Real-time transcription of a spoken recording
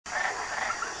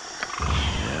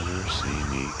see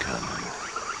me coming.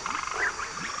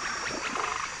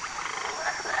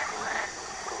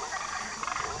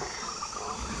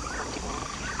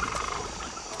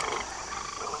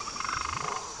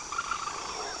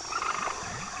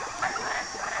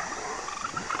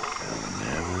 They'll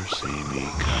never see me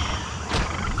coming.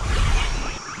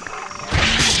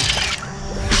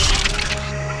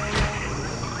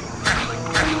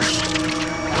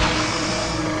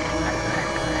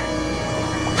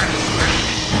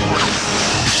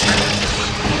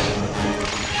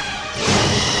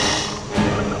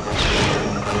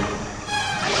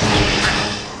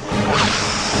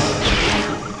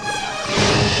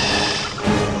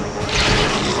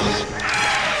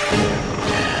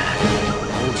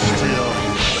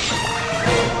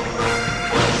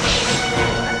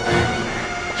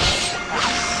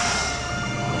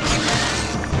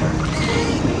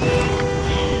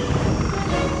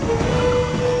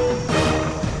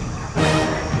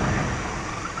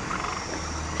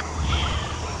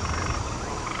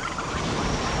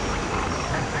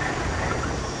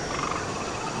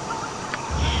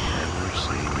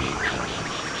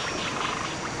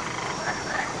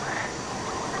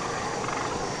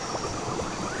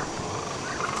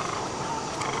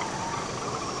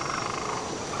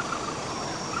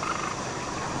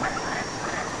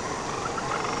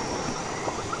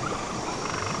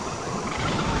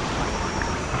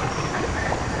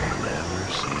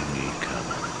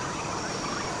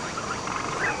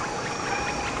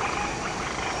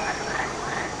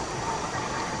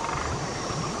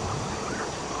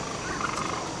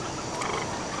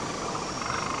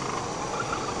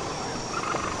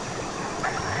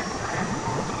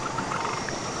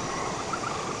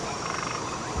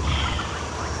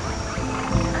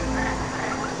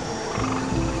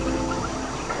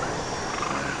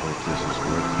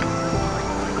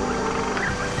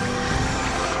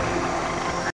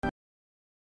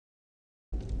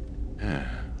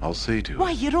 I'll see to it.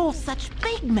 Why, you're all such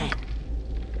big men.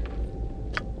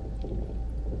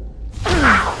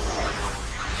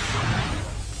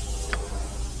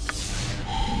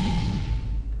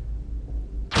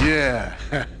 Yeah.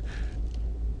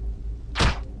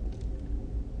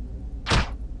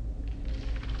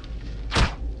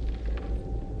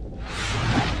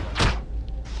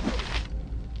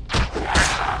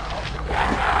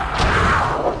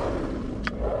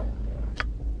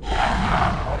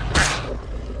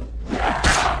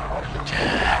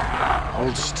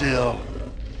 Hold still.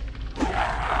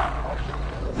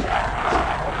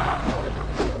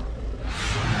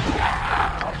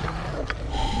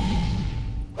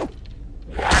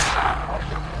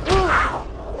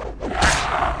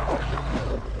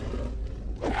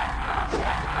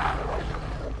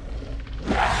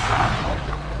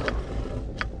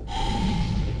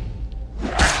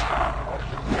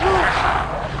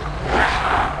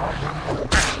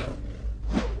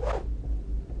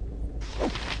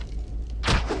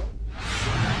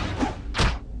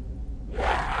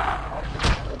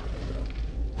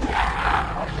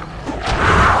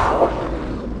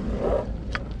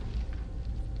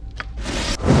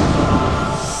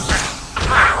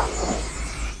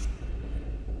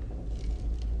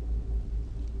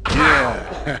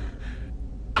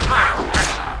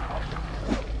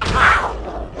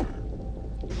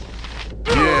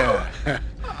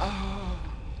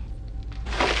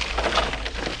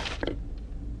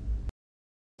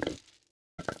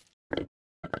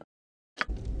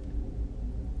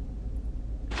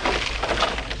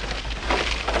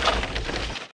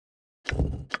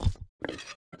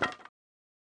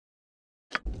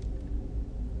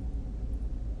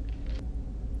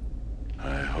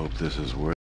 I hope this is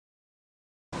worth it.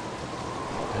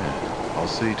 Yeah, I'll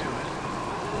see to it.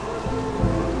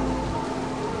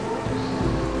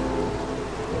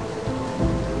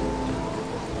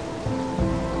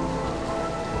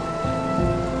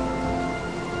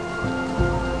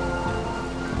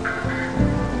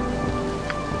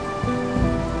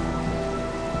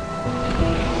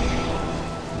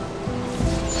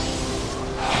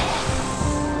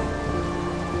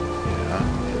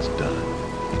 Yeah, it's done.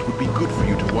 It would be good for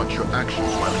you to watch your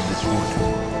actions while in this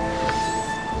wood.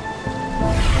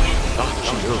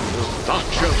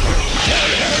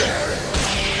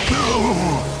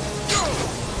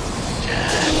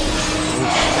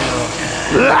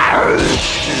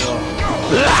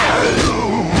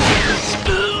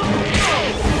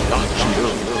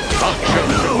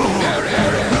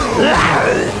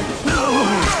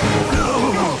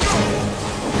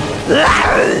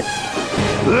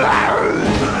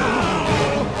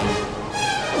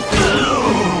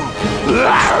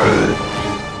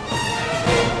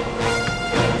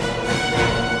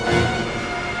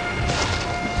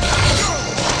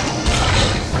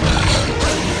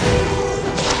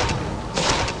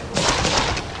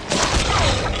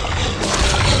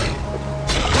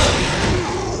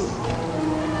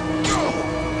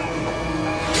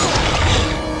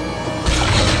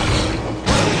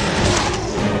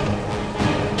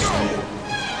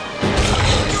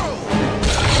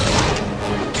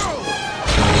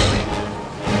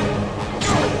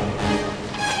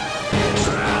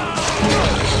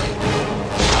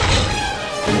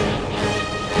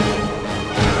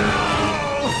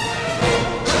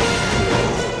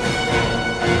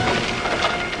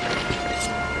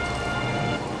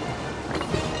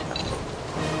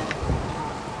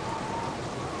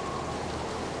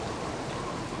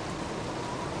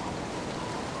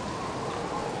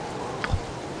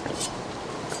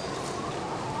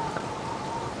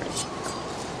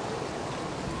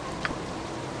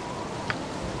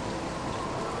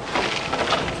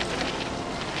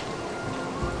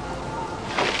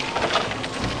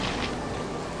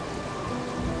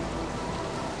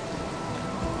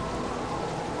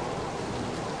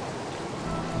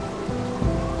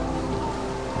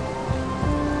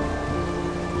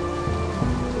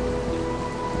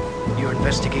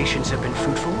 investigations have been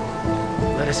fruitful?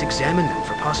 Let us examine them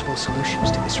for possible solutions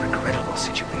to this regrettable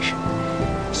situation.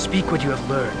 Speak what you have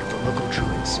learned of the local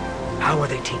druids. How are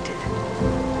they tainted?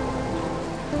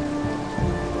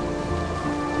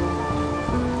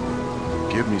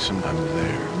 Give me some time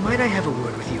there. Might I have a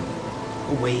word with you?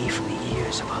 Away from the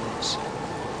ears of others.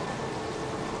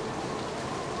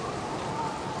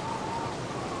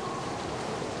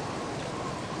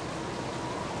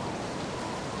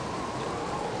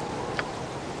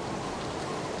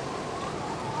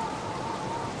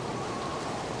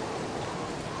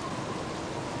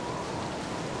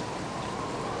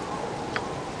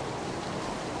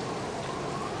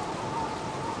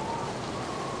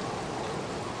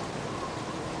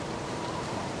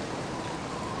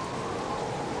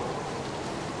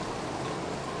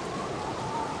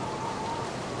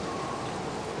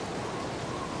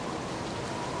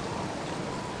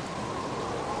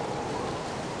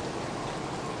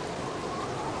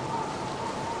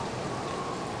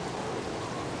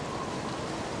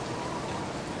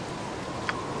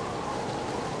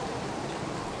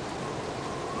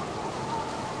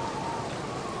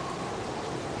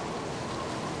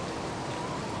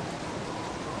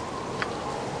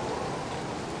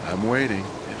 I'm waiting,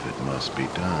 if it must be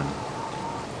done.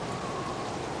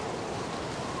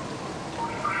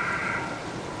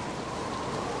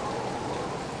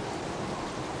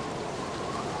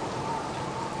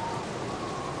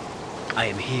 I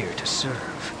am here to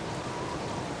serve.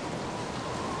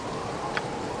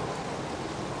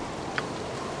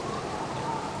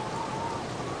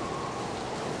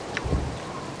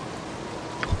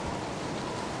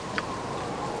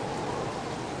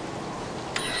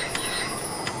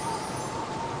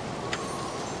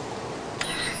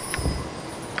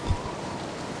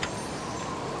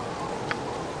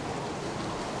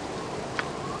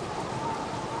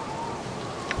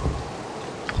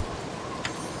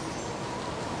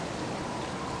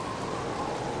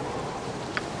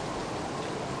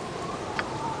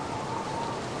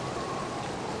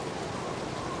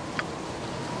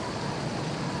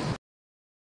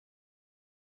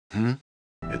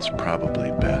 It's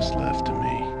probably best left to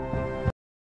me.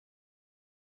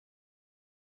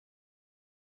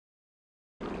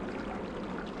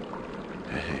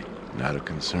 Hey, not a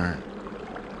concern.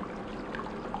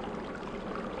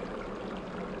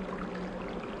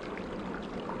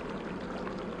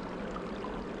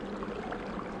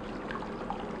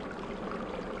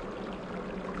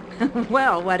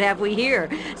 Well, what have we here?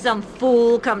 Some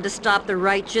fool come to stop the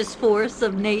righteous force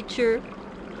of nature?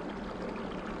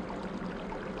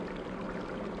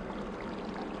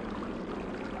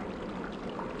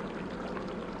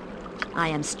 I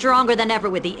am stronger than ever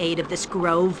with the aid of this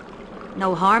grove.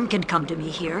 No harm can come to me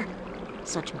here.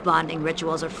 Such bonding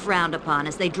rituals are frowned upon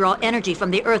as they draw energy from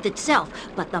the earth itself,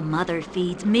 but the Mother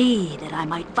feeds me that I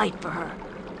might fight for her.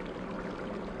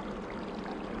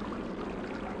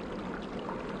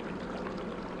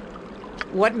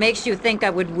 What makes you think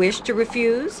I would wish to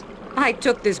refuse? I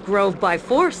took this grove by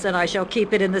force, and I shall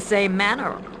keep it in the same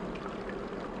manner.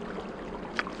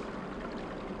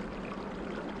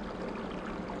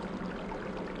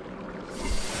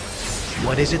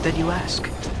 What is it that you ask?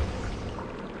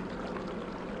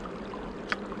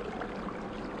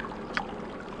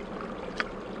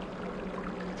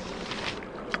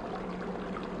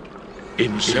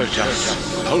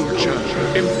 Insurgents, culture,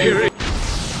 imperial.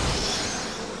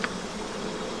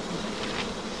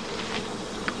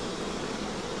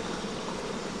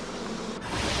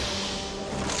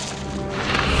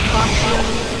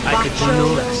 I could do no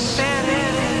less.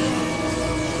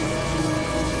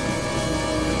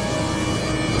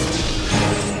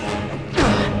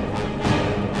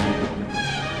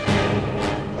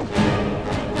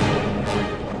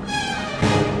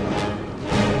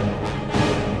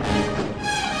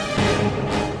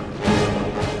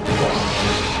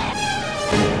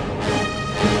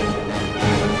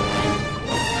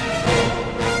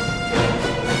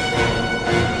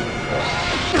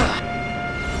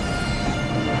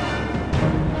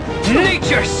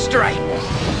 Nature strike!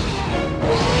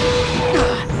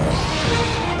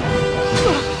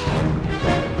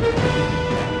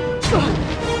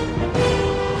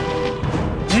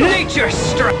 Nature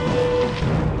strike!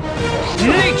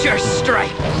 Nature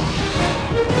strike!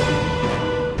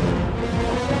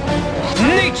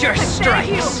 Nature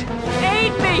strikes!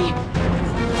 Aid me!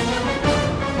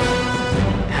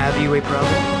 Have you a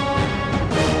problem?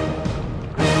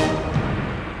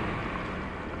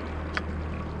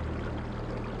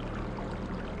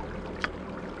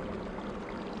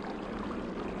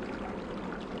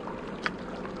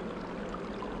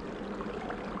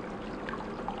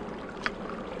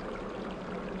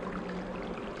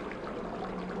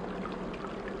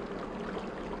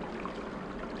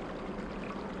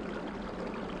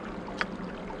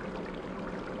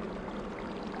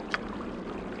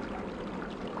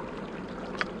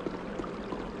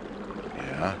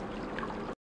 huh?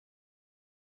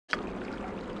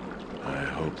 I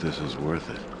hope this is worth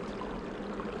it.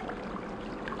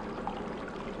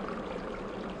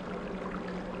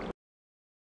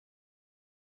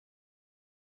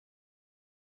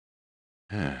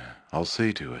 Yeah, I'll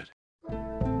see to it.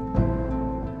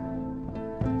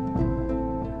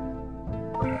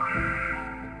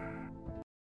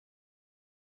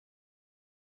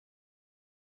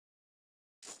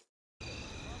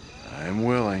 I'm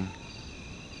willing.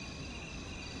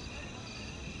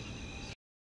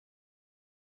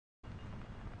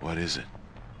 What is it?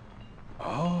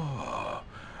 Ah,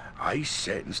 I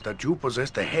sense that you possess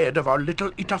the head of our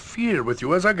little interfere with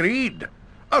you as agreed.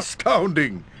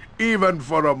 Astounding, even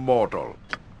for a mortal.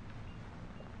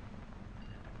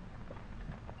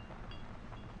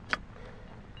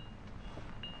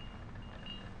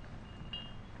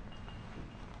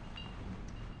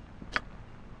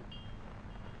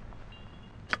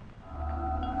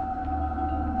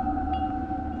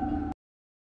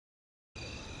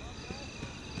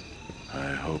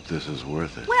 I hope this is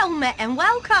worth it. Well met and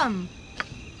welcome.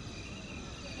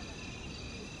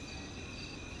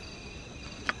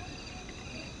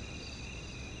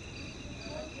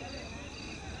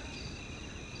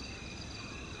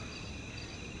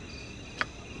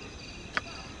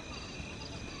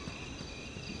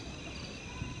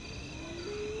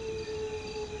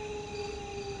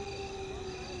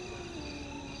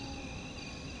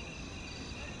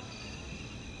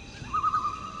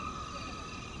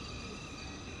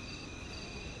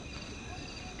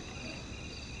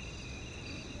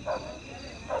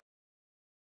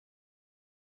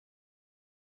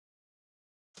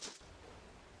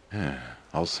 Yeah,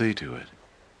 I'll see to it.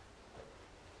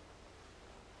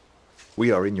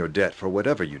 We are in your debt for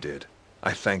whatever you did.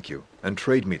 I thank you, and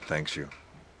Trade Meat thanks you.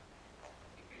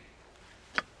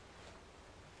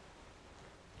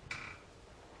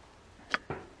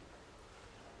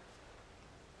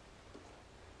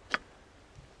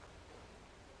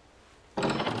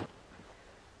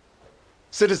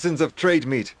 Citizens of Trade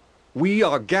Meat, we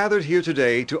are gathered here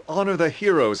today to honor the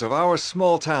heroes of our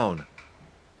small town.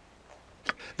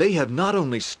 They have not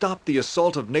only stopped the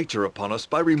assault of nature upon us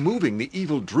by removing the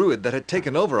evil druid that had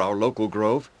taken over our local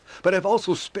grove, but have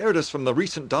also spared us from the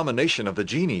recent domination of the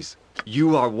genies.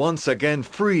 You are once again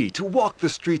free to walk the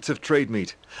streets of Trade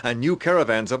Meat, and new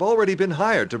caravans have already been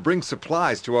hired to bring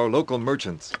supplies to our local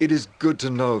merchants. It is good to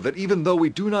know that even though we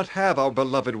do not have our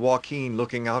beloved Joaquin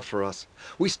looking out for us,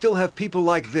 we still have people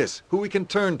like this who we can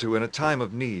turn to in a time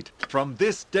of need. From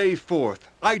this day forth,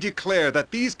 I declare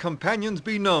that these companions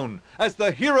be known as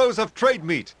the heroes of Trade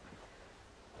Meat.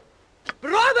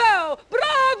 Bravo!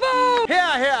 Bravo!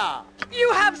 Here, here!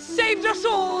 You have saved us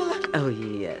all! Oh,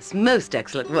 yes. Most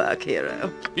excellent work,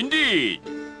 hero. Indeed!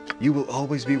 You will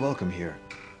always be welcome here.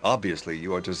 Obviously,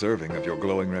 you are deserving of your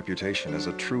glowing reputation as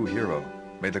a true hero.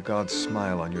 May the gods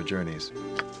smile on your journeys.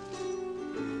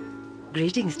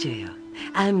 Greetings to you.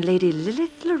 I'm Lady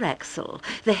Lilith Laraxel,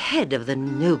 the head of the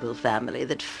noble family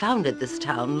that founded this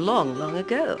town long, long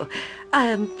ago. I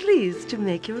am pleased to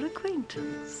make your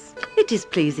acquaintance. It is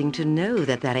pleasing to know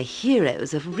that there are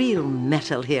heroes of real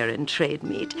metal here in Trade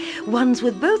Meat, ones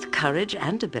with both courage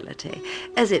and ability.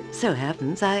 As it so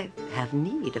happens, I have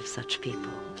need of such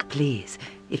people. Please,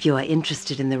 if you are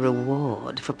interested in the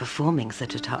reward for performing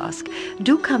such a task,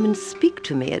 do come and speak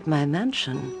to me at my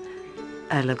mansion.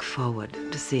 I look forward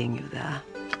to seeing you there.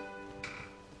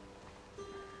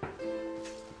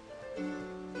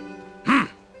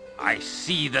 I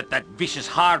see that vicious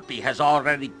harpy has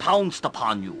already pounced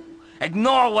upon you.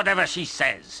 Ignore whatever she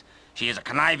says. She is a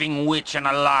conniving witch and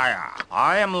a liar.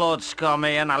 I am Lord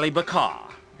Scummy and Ali Bakar,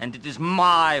 and it is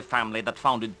my family that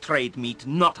founded Trade Meat,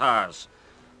 not hers.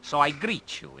 So I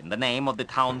greet you in the name of the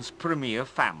town's premier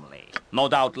family. No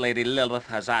doubt Lady Lilith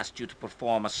has asked you to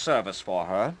perform a service for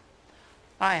her.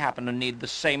 I happen to need the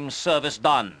same service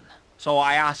done. So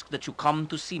I ask that you come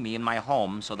to see me in my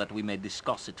home so that we may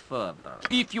discuss it further.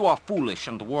 If you are foolish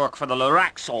and work for the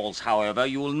Laraxels, however,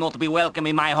 you will not be welcome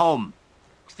in my home.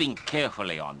 Think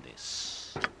carefully on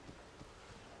this.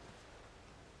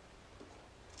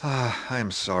 I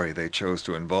am sorry they chose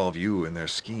to involve you in their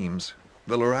schemes.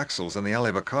 The Laraxels and the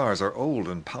Ali Bakars are old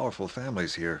and powerful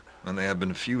families here, and they have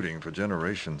been feuding for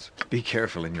generations. Be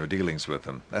careful in your dealings with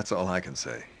them, that's all I can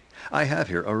say. I have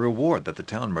here a reward that the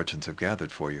town merchants have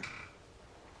gathered for you.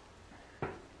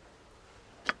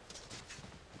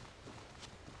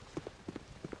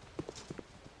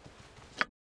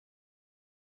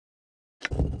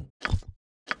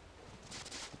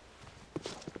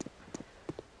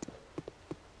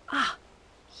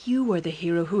 You are the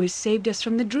hero who has saved us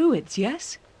from the druids,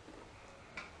 yes?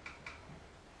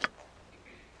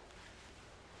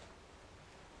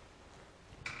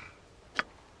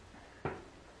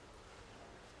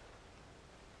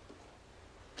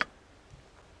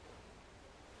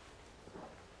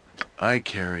 I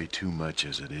carry too much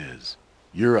as it is.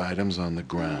 Your item's on the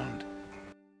ground.